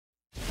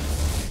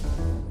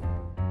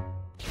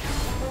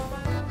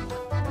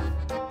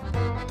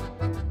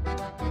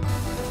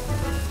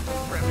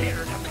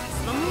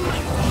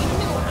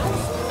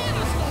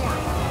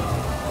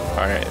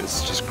Alright,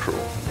 this is just cruel.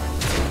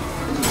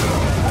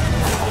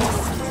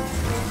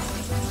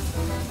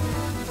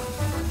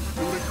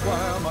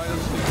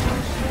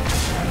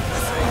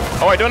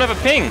 Oh, I don't have a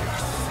ping!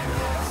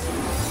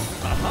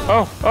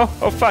 Oh,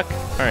 fuck.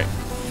 Alright.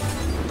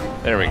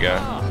 There we go.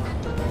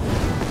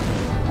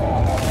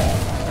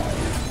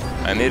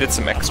 I needed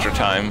some extra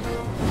time.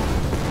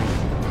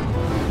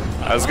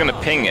 I was gonna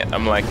ping it.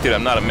 I'm like, dude,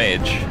 I'm not a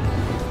mage.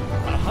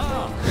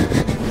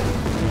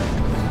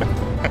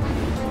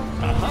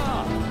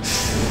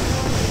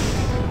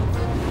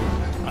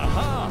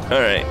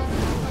 Alright.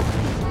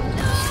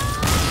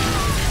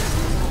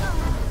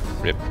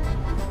 Rip.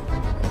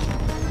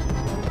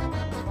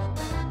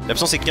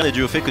 L'absence écrire est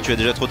due au fait que tu as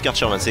déjà trop de cartes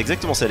Sherman. C'est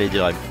exactement ça, Lady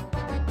Rag.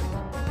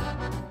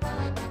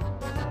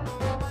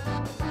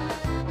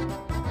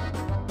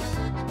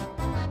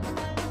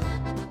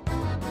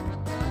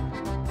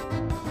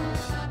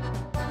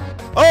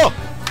 Oh!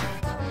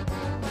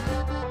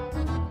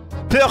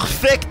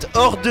 Perfect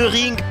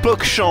ordering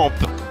PogChamp.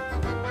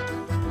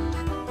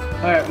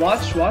 Alright,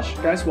 watch,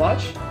 guys,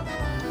 watch.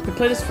 We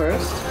play this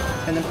first,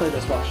 and then play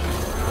this, watch.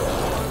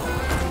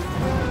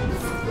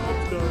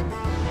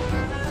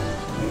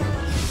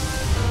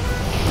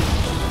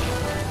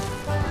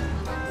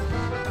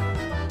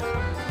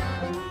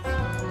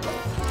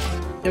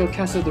 They were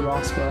casted the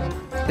wrong spell.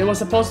 They were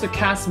supposed to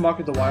cast Mark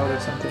of the Wild or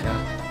something.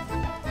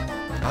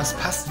 Das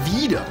passt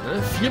wieder,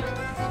 ne? 4.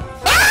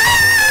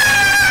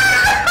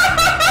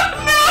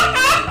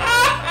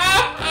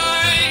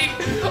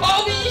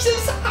 Oh, wie ich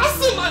es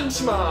hasse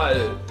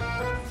manchmal!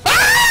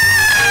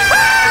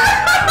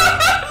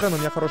 Да, но у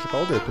меня хорошая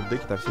колода,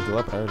 топ-деки, там все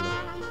дела, правильно.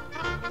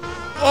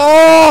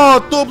 О,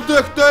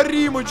 топ-дек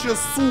Таримыча,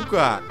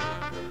 сука!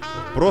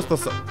 Просто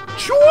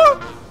Чё?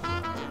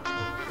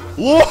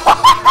 Ло!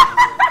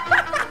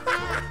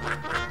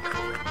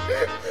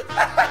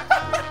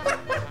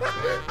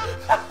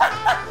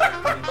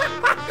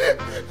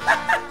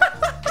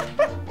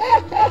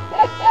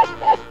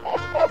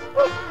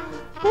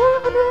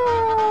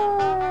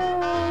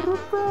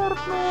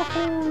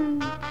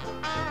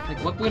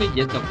 Like, what would he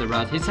get off the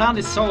rat? His hand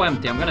is so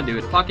empty. I'm gonna do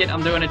it. Fuck it,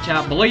 I'm doing it,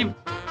 chat. Believe.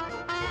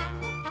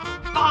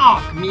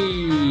 Fuck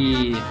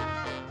me.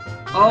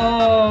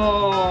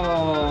 Oh.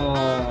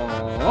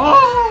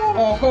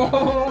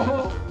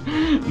 Oh.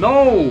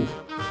 No.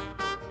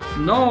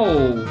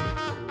 No.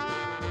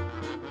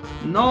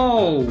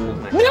 No.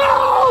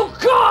 No,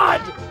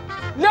 God!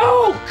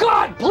 No,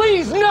 God,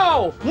 please,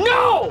 no!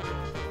 No!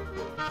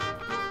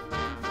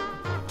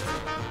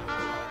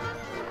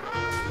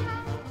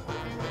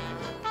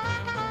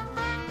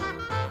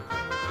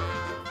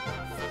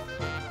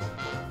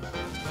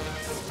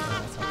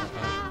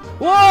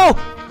 Whoa!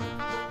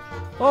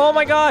 Oh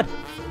my god!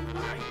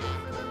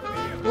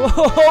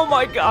 Oh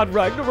my god,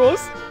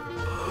 Ragnaros!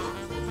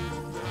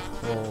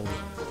 Oh.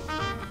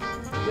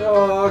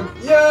 Dog,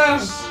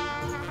 yes!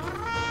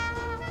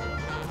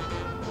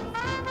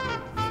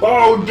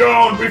 Bow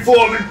down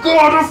before the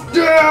god of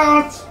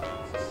death!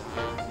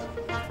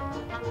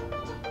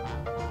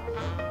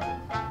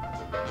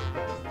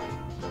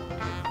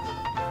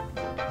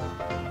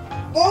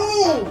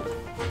 Oh!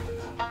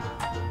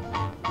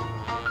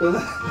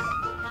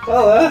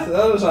 Well,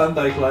 that was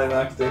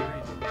anticlimactic.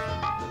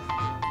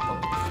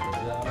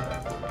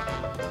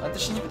 Ale to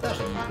się nie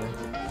wydarzy nigdy.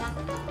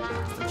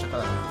 Jestem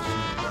przekonany, że to się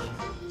nie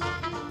wydarzy.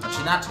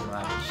 Znaczy inaczej, no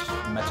jakichś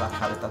meczach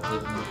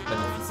charytatywnych,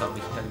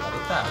 beneficowych i tak dalej,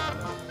 tak,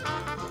 ale...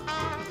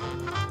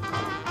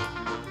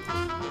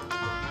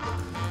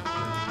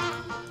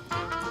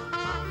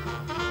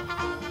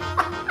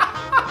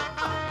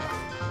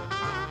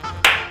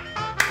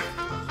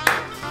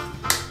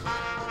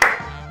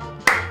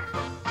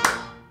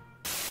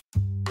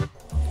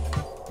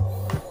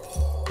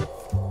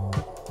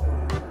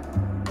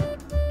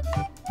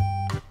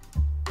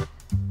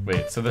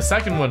 Wait, so the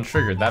second one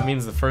triggered. That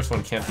means the first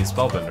one can't be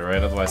Spellbender,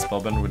 right? Otherwise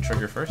Spellbender would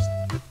trigger first?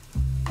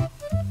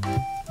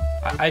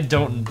 I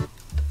don't...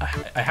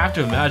 I have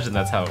to imagine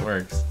that's how it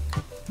works.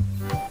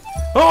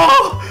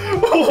 Oh!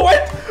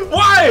 What?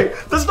 Why?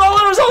 The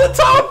Spellbender's on the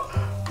top!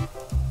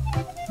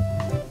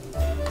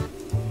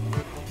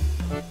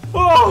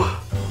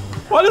 Oh!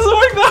 Why does it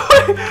work that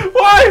way?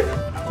 Why?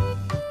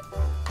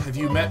 Have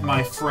you met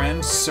my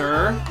friend,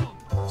 sir?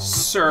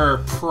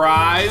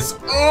 Surprise!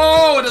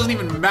 Oh, it doesn't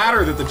even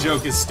matter that the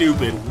joke is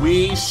stupid.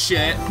 We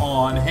shit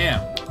on him.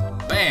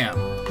 Bam.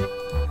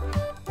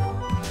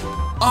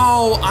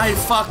 Oh, I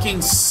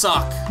fucking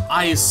suck.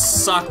 I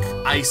suck.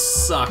 I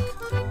suck.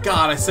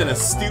 God, I said a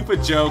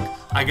stupid joke.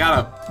 I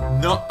gotta...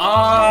 No...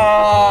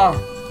 Ah!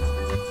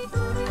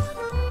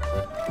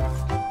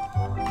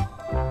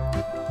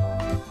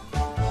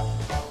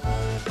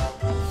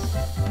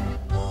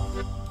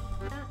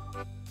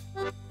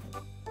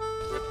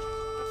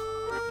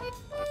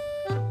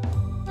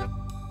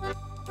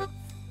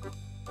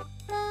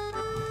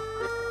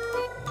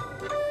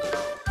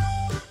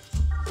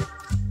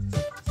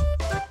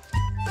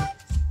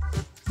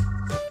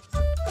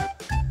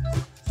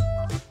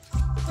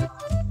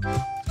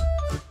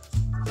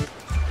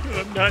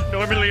 I'm not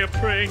normally a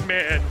praying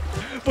man,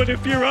 But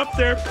if you're up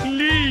there,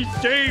 please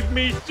save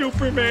me,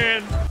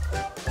 Superman.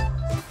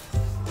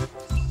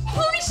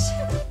 Holy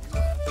shit!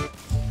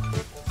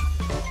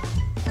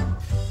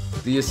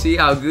 Do you see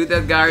how good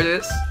that guard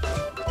is?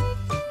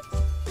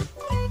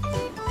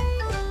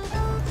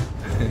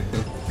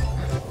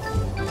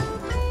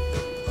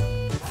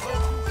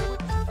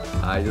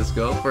 I just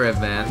go for it,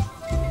 man.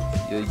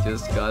 You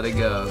just gotta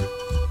go.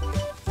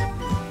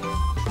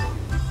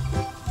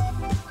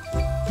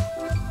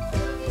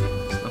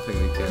 There's nothing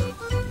we can.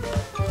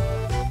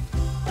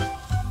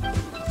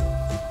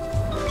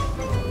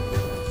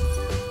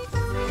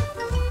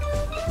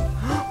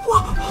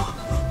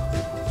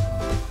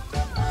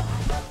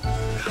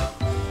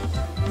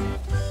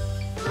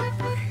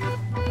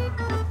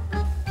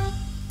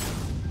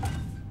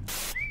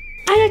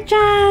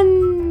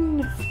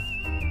 Aya-chan!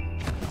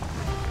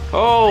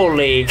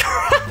 Holy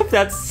crap,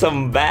 that's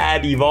some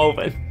bad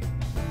evolving.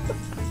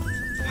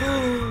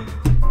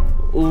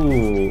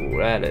 Ooh,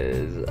 that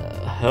is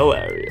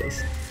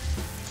hilarious.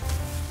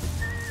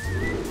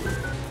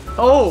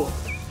 Oh!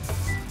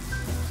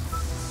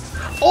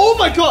 Oh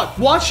my god!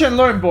 Watch and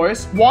learn,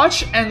 boys.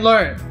 Watch and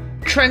learn.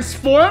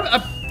 Transform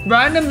a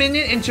random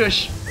minion into a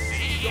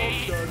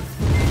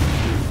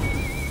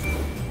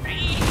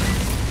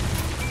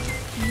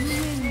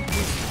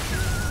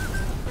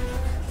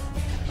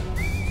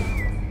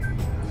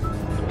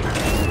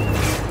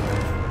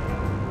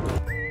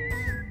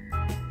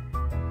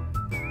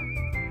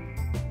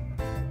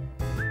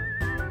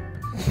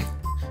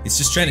It's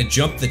just trying to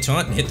jump the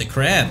taunt and hit the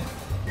crab.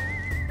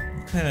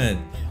 Kinda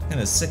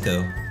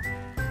sicko.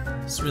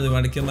 Just really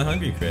wanted to kill my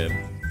hungry crab.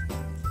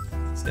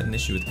 He's got an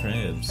issue with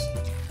crabs.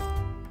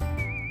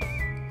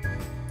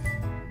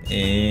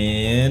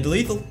 And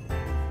lethal.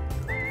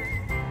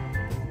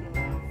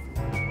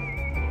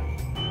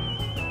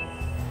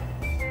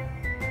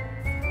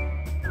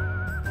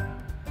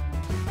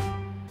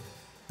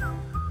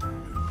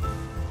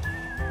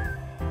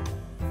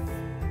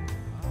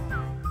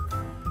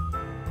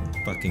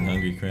 Fucking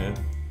hungry crab.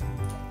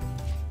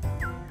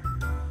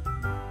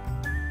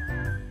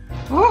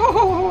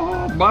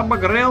 Oh, Baba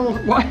Grill,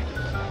 why?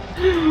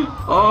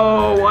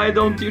 Oh, why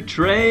don't you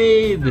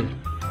trade?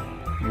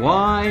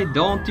 Why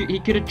don't you? He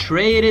could have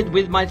traded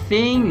with my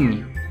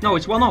thing. No,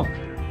 it's one off.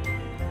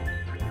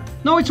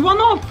 No, it's one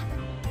off.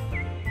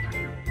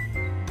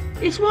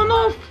 It's one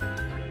off.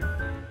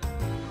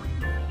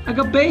 I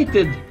got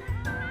baited.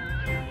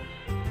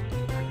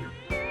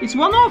 It's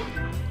one off.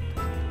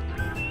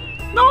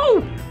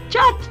 No,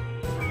 chat.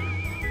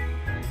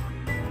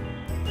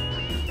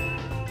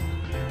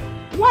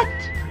 What?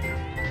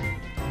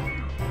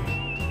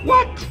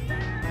 What?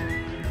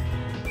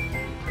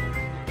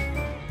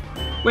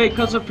 Wait,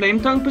 because of flame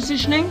tongue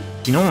positioning?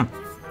 Sinon,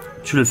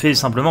 tu le fais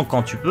simplement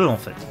quand tu peux en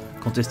fait,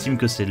 quand tu estimes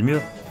que c'est le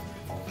mieux.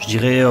 Je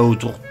dirais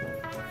autour.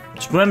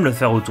 Tu peux même le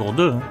faire autour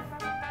d'eux. Hein.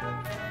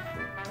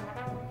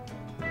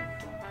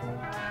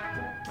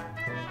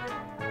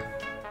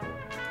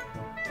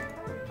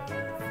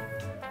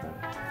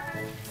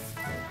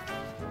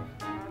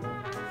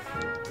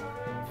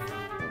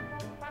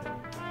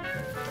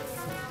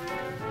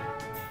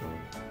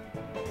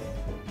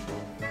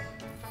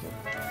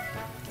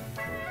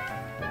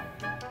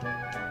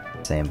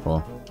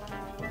 Sample.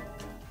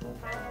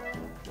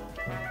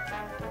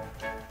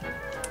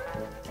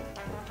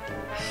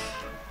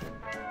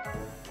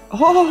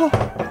 Oh!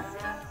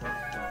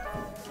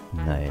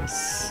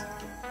 Nice.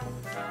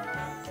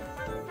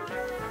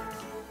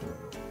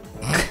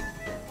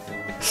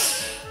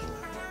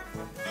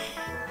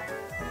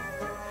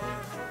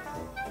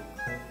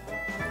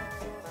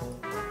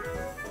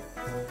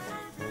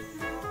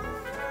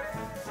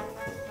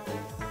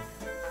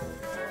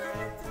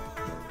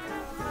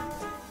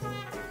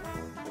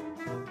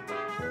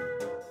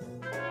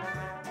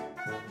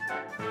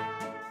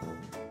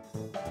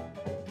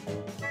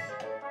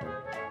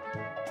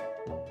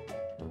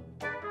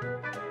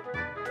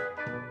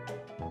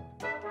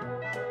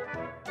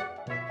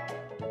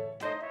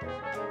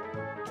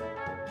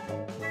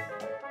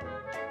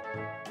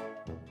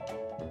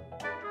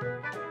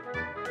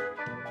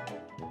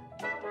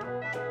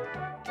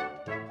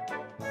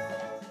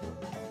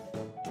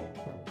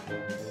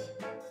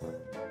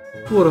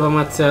 Kurwa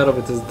mać, co ja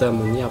robię, to jest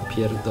demon, ja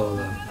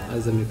pierdolę.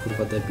 Ale ze mnie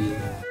kurwa debil.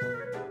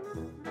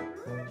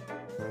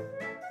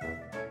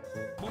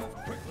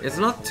 It's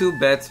not too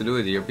bad to do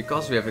it here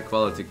because we have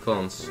equality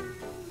cons.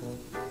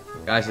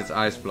 Guys, it's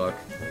ice block.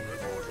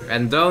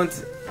 And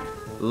don't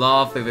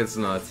laugh if it's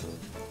not.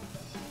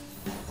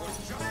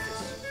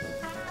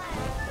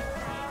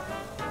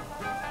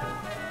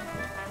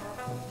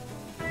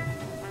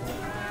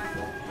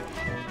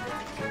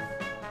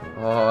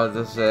 Oh,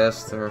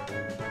 disaster.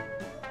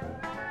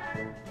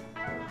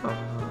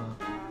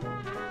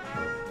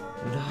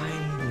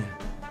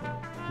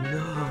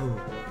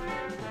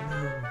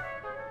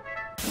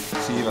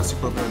 Sì, va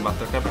sicuro per il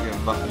battere perché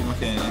va prima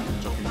che neanche il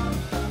gioco.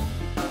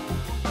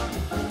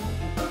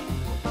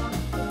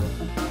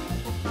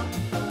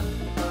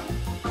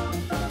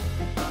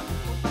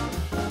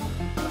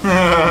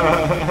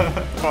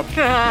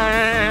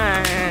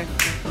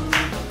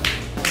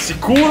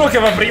 sicuro che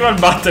va prima il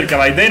battle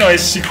cry, Deno è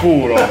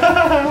sicuro.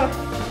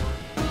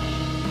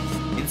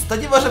 Więc to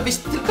nie może być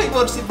tylko i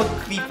wyłącznie bo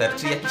Creeper,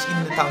 czy jakiś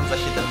inny talent za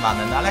 7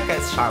 manę, no ale jaka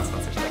jest szansa na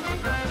coś takiego?